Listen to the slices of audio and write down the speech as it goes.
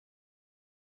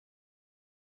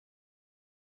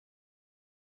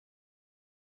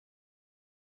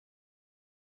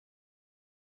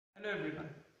Hello everyone.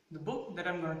 The book that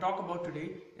I'm going to talk about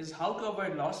today is How to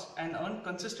Avoid Loss and Earn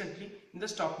Consistently in the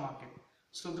Stock Market.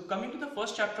 So coming to the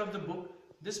first chapter of the book,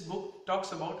 this book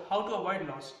talks about how to avoid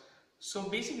loss. So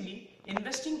basically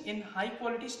investing in high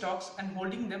quality stocks and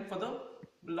holding them for the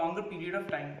longer period of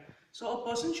time. So a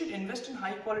person should invest in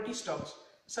high quality stocks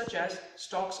such as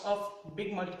stocks of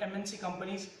big MNC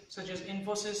companies such as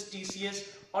Infosys,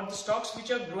 TCS, or the stocks which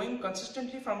are growing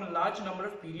consistently from a large number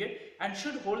of period and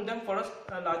should hold them for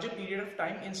a larger period of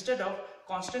time instead of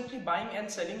constantly buying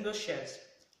and selling those shares.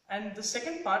 And the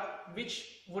second part which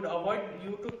would avoid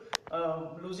you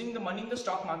to losing the money in the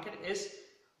stock market is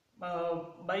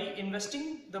by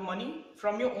investing the money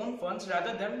from your own funds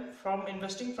rather than from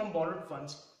investing from borrowed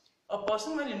funds. A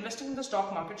person while investing in the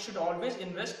stock market should always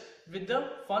invest with the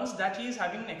funds that he is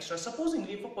having extra.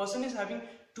 Supposingly, if a person is having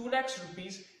 2 lakhs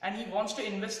rupees and he wants to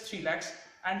invest 3 lakhs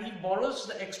and he borrows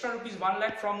the extra rupees 1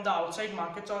 lakh from the outside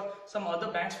markets or some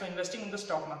other banks for investing in the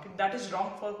stock market, that is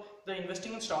wrong for the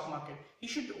investing in stock market. He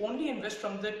should only invest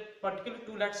from the particular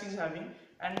 2 lakhs he is having,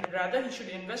 and rather he should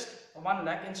invest 1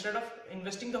 lakh instead of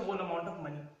investing the whole amount of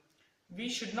money. We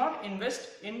should not invest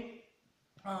in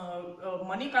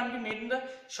money can't be made in the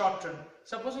short run.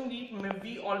 Supposingly,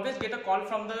 we always get a call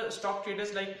from the stock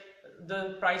traders like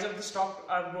the price of the stock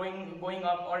are going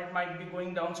up or it might be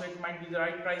going down, so it might be the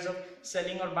right price of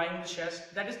selling or buying the shares.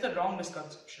 That is the wrong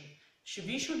misconception.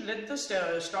 We should let the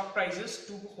stock prices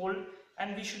to hold,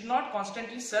 and we should not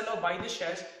constantly sell or buy the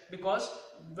shares because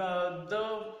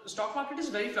the stock market is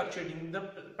very fluctuating. The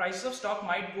prices of stock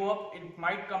might go up, it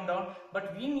might come down,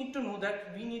 but we need to know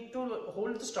that we need to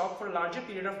hold the stock for a larger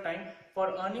period of time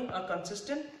for earning a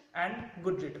consistent and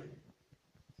good return.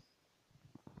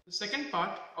 The second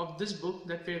part of this book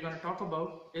that we are going to talk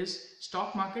about is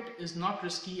stock market is not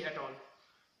risky at all.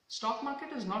 Stock market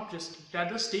is not risky,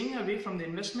 rather staying away from the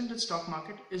investment in stock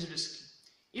market is risky.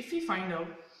 If we find out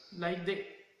like the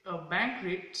bank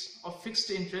rates of fixed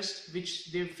interest,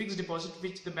 which the fixed deposit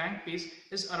which the bank pays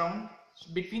is around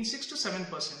between 6 to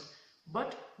 7%.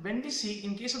 But when we see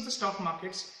in case of the stock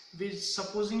markets, we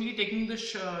supposedly taking the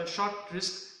short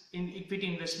risk in equity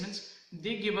investments,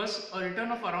 they give us a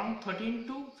return of around 13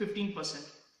 to 15%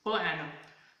 per annum.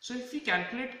 So if we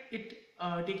calculate it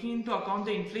taking into account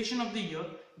the inflation of the year,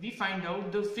 we find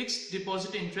out the fixed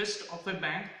deposit interest of a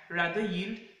bank rather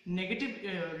yield negative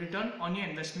return on your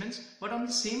investments, but on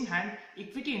the same hand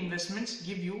equity investments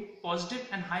give you positive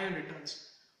and higher returns.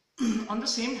 On the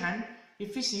same hand,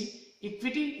 if we see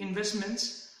equity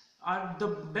investments are the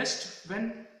best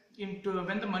when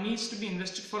the money is to be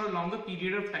invested for a longer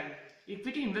period of time.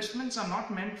 Equity investments are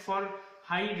not meant for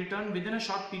high return within a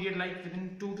short period like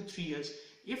within 2 to 3 years.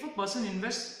 If a person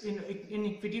invests in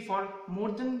equity for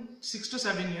more than 6 to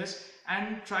 7 years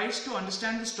and tries to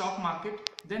understand the stock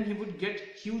market, then he would get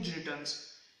huge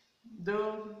returns.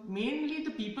 Mainly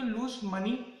the people lose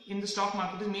money in the stock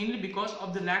market is mainly because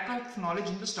of the lack of knowledge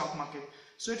in the stock market.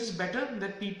 So it is better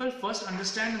that people first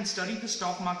understand and study the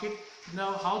stock market,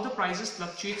 how the prices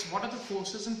fluctuates, what are the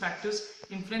forces and factors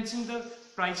influencing the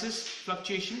prices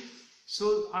fluctuation.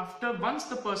 So once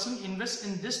the person invests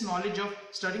in this knowledge of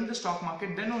studying the stock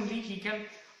market, then only he can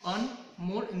earn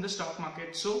more in the stock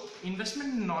market. So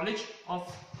investment in knowledge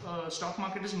of stock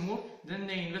market is more than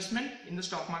the investment in the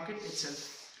stock market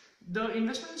itself. The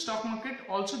investment in stock market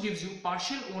also gives you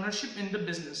partial ownership in the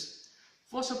business.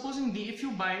 For supposingly if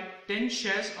you buy 10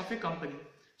 shares of a company,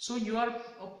 so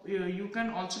you can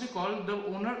also be called the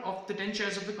owner of the 10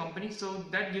 shares of the company. So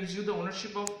that gives you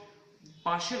the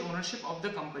partial ownership of the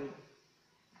company.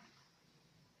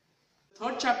 The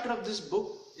third chapter of this book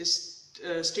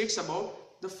states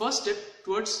about the first step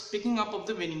towards picking up of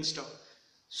the winning stock.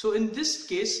 So in this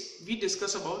case, we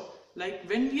discuss about like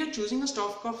when we are choosing a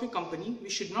stock of a company, we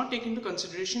should not take into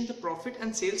consideration the profit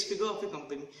and sales figure of a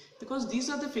company, because these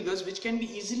are the figures which can be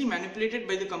easily manipulated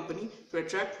by the company to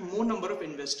attract more number of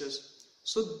investors.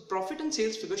 So profit and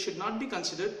sales figure should not be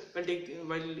considered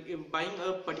while buying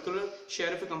a particular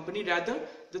share of a company. Rather,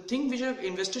 the thing which an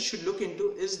investor should look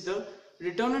into is the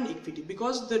return on equity,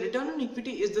 because the return on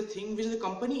equity is the thing which the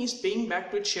company is paying back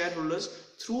to its shareholders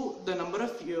through the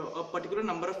a particular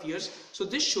number of years. So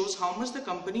this shows how much the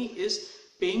company is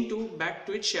paying back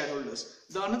to its shareholders.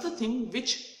 The another thing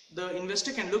which the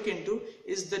investor can look into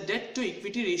is the debt to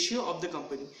equity ratio of the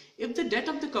company. If the debt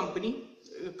of the company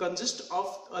consists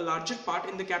of a larger part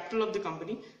in the capital of the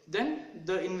company, then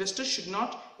the investor should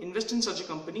not invest in such a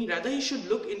company. Rather, he should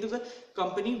look into the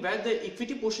company where the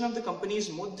equity portion of the company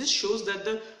is more. This shows that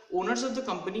the owners of the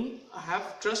company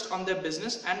have trust on their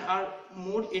business and are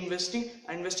more investing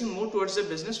more towards their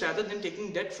business rather than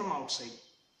taking debt from outside.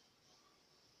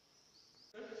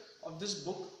 Of this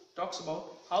book talks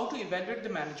about how to evaluate the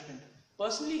management.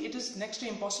 Personally, it is next to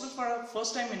impossible for a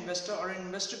first-time investor or an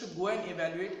investor to go and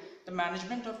evaluate the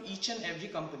management of each and every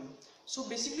company. So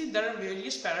basically, there are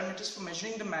various parameters for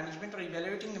measuring the management or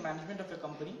evaluating the management of a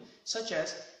company, such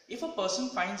as if a person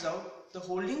finds out the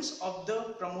holdings of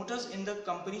the promoters in the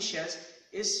company shares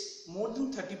is more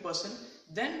than 30%,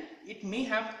 then it may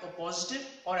have a positive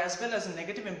or as well as a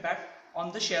negative impact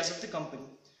on the shares of the company.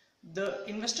 The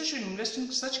investor should invest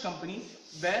in such company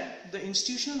where the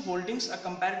institutional holdings are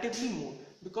comparatively more,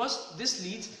 because this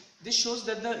shows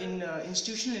that the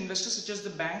institutional investors such as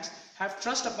the banks have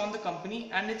trust upon the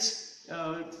company and its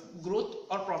growth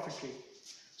or profit rate.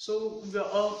 So the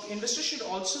investor should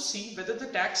also see whether the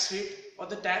tax rate or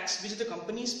the tax which the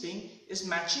company is paying is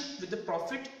matching with the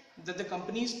profit that the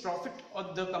company's profit or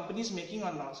the company is making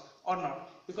or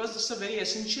not, because this is a very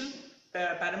essential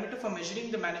parameter for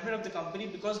measuring the management of the company,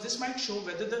 because this might show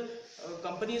whether the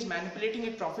company is manipulating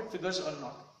its profit figures or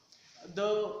not.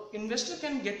 The investor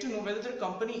can get to know whether the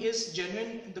company is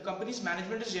genuine, the company's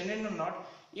management is genuine or not,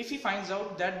 if he finds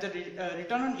out that the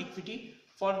return on equity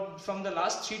from the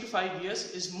last 3 to 5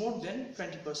 years is more than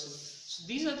 20%. So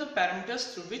these are the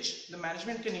parameters through which the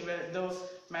management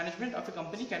of a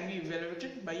company can be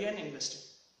evaluated by an investor.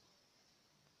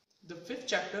 The 5th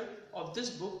chapter of this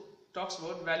book talks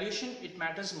about valuation. It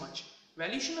matters much.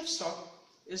 Valuation of stock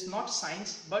is not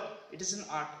science, but it is an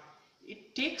art.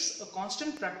 It takes a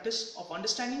constant practice of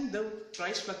understanding the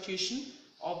price fluctuation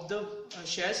of the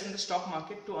shares in the stock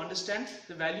market to understand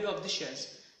the value of the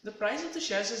shares. The price of the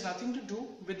shares has nothing to do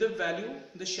with the value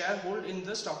the share hold in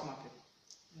the stock market.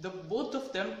 Both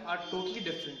of them are totally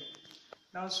different.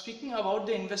 Now, speaking about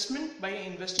the investment, by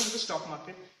investing in the stock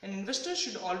market, an investor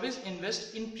should always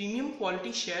invest in premium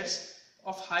quality shares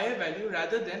of higher value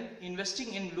rather than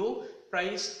investing in low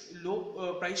price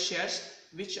shares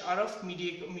which are of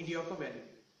mediocre value.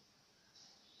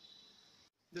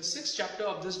 The 6th chapter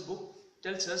of this book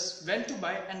tells us when to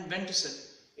buy and when to sell.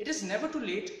 It is never too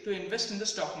late to invest in the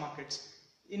stock markets.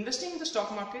 Investing in the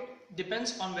stock market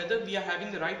depends on whether we are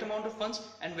having the right amount of funds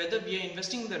and whether we are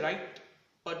investing in the right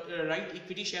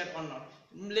equity share or not.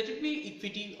 Let it be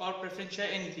equity or preference share,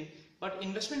 anything. But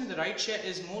investment in the right share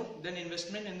is more than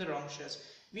investment in the wrong shares.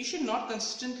 We should not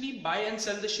consistently buy and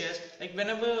sell the shares. Like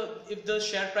if the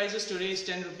share price is today is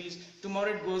 10 rupees,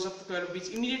 tomorrow it goes up to 12 rupees.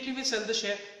 Immediately we sell the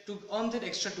share to earn that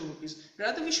extra 2 rupees.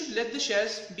 Rather, we should let the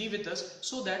shares be with us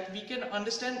so that we can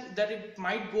understand that it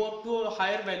might go up to a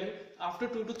higher value after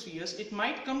 2 to 3 years. It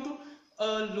might come to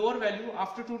a lower value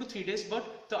after 2 to 3 days,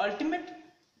 but the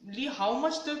ultimately how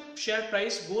much the share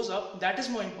price goes up, that is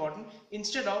more important,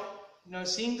 instead of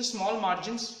seeing the small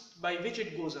margins by which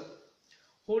it goes up.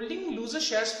 Holding loser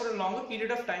shares for a longer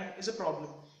period of time is a problem.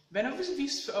 Whenever we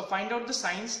find out the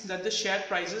signs that the share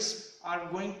prices are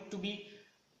going to be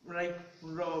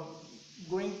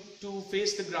going to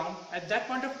face the ground, at that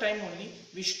point of time only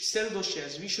we should sell those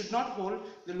shares. We should not hold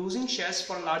the losing shares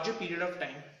for a larger period of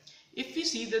time. If we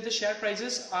see that the share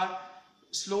prices are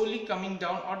slowly coming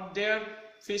down or they are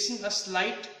facing a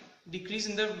slight decrease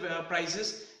in the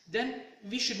prices, then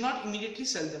we should not immediately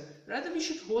sell them. Rather, we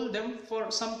should hold them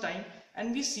for some time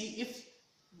and we see if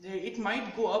it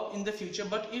might go up in the future.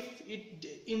 But if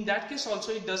in that case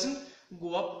also it doesn't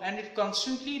go up and it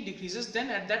constantly decreases, then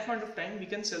at that point of time we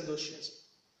can sell those shares.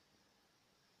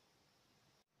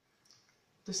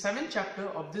 The 7th chapter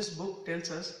of this book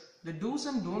tells us the do's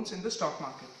and don'ts in the stock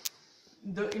market.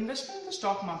 The investment in the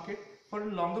stock market for a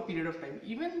longer period of time,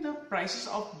 even the prices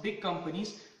of big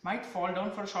companies might fall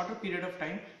down for a shorter period of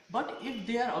time, but if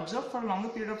they are observed for a longer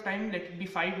period of time, like it be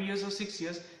 5 years or 6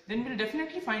 years, then we'll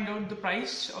definitely find out the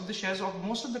price of the shares of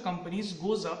most of the companies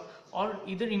goes up or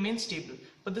either remains stable.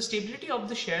 But the stability of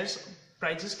the shares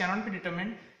prices cannot be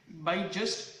determined by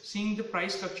just seeing the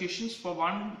price fluctuations for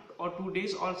 1 or 2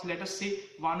 days, or let us say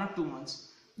 1 or 2 months.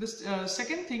 The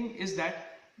second thing is that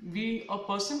a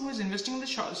person who is investing in the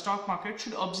stock market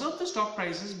should observe the stock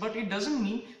prices, but it doesn't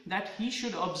mean that he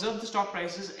should observe the stock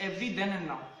prices every then and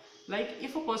now. Like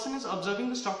if a person is observing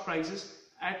the stock prices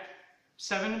at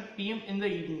 7 p.m. in the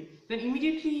evening, then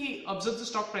immediately he observes the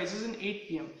stock prices in 8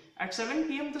 p.m. At 7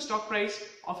 p.m. the stock price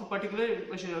of a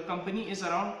particular company is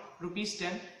around rupees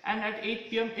 10 and at 8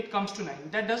 p.m. it comes to 9.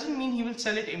 That doesn't mean he will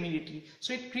sell it immediately.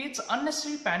 So it creates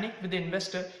unnecessary panic with the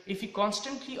investor if he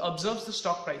constantly observes the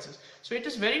stock prices. So it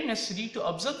is very necessary to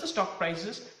observe the stock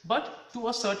prices, but to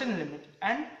a certain limit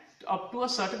and up to a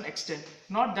certain extent,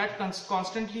 not that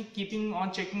constantly keeping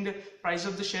on checking the price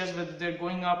of the shares, whether they're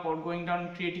going up or going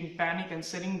down, creating panic and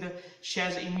selling the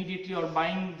shares immediately or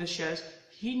buying the shares.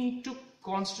 He needs to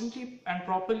constantly and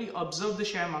properly observe the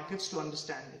share markets to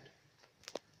understand it.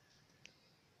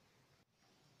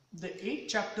 The 8th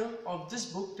chapter of this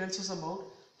book tells us about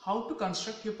how to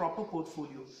construct your proper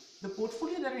portfolio. The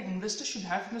portfolio that an investor should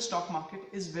have in the stock market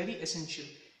is very essential.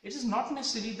 It is not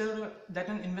necessary that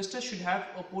an investor should have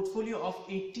a portfolio of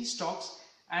 80 stocks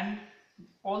and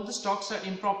all the stocks are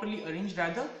improperly arranged.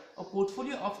 Rather, a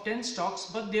portfolio of 10 stocks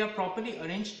but they are properly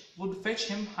arranged would fetch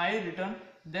him higher return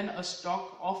than a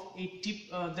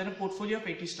portfolio of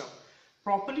 80 stocks.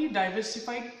 Properly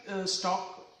diversified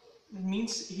stock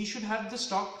means he should have the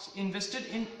stocks invested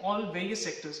in all various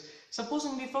sectors.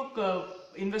 Supposing if a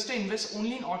investor invests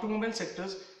only in automobile sector,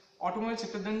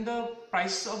 then the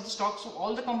prices of the stocks of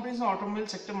all the companies in the automobile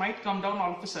sector might come down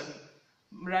all of a sudden.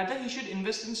 Rather, he should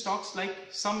invest in stocks like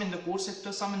some in the core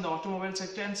sector, some in the automobile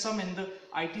sector, and some in the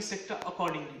IT sector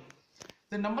accordingly.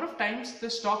 The number of times the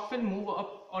stock will move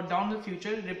up or down in the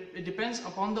future depends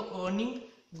upon the earning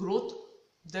growth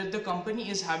that the company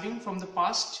is having from the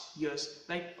past years.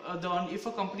 Like if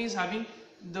a company is having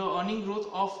the earning growth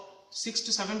of 6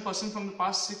 to 7% from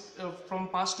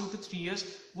the past 2 to 3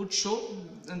 years, would show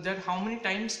that how many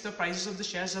times the prices of the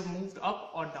shares have moved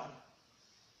up or down.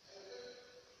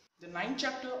 The 9th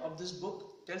chapter of this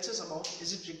book tells us about,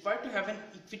 is it required to have an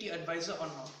equity advisor or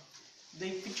not?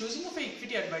 The choosing of an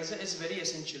equity advisor is very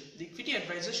essential. The equity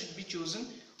advisor should be chosen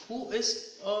who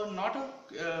is not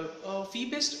a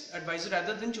fee-based advisor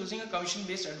rather than choosing a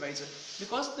commission-based advisor,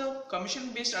 because the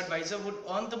commission-based advisor would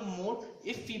earn the more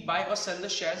if we buy or sell the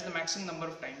shares the maximum number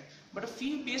of times. But a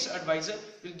fee-based advisor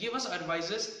will give us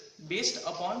advisors based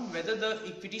upon whether the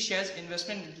equity shares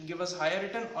investment will give us higher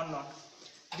return or not.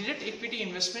 Direct equity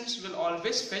investments will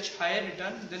always fetch higher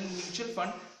return than mutual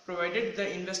fund, provided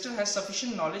the investor has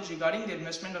sufficient knowledge regarding the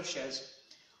investment of shares.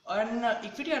 An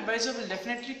equity advisor will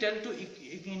definitely tell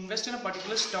to invest in a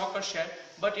particular stock or share,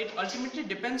 but it ultimately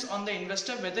depends on the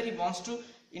investor whether he wants to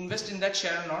invest in that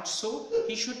share or not. So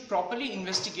he should properly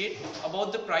investigate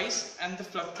about the price and the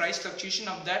price fluctuation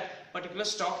of that particular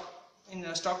stock in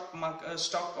the stock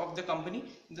of the company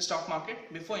in the stock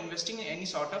market before investing in any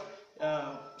sort of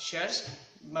shares,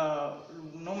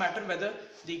 no matter whether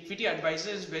the equity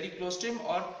advisor is very close to him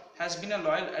or has been a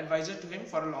loyal advisor to him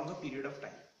for a longer period of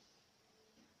time.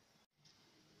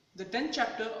 The 10th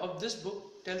chapter of this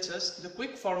book tells us the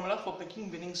quick formula for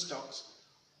picking winning stocks.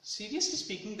 Seriously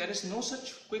speaking, there is no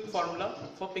such quick formula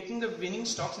for picking the winning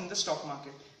stocks in the stock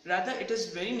market. Rather, it is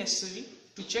very necessary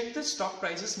to check the stock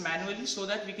prices manually so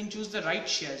that we can choose the right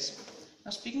shares.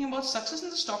 Now, speaking about success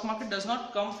in the stock market does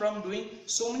not come from doing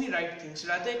so many right things.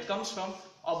 Rather, it comes from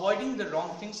avoiding the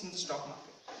wrong things in the stock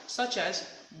market, such as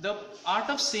the art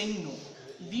of saying no.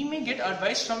 We may get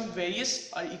advice from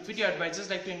various equity advisors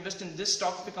like to invest in this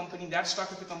stock of a company, that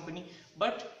stock of a company,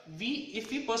 but if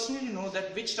we personally know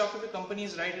that which stock of a company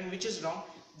is right and which is wrong,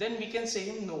 then we can say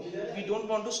him no, we don't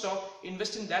want to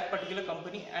invest in that particular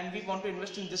company and we want to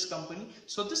invest in this company.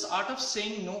 So this art of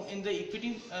saying no in the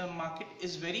equity market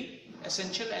is very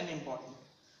essential and important.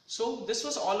 So this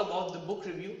was all about the book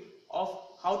review of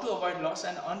how to avoid loss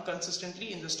and earn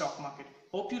consistently in the stock market.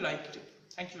 Hope you liked it.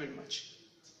 Thank you very much.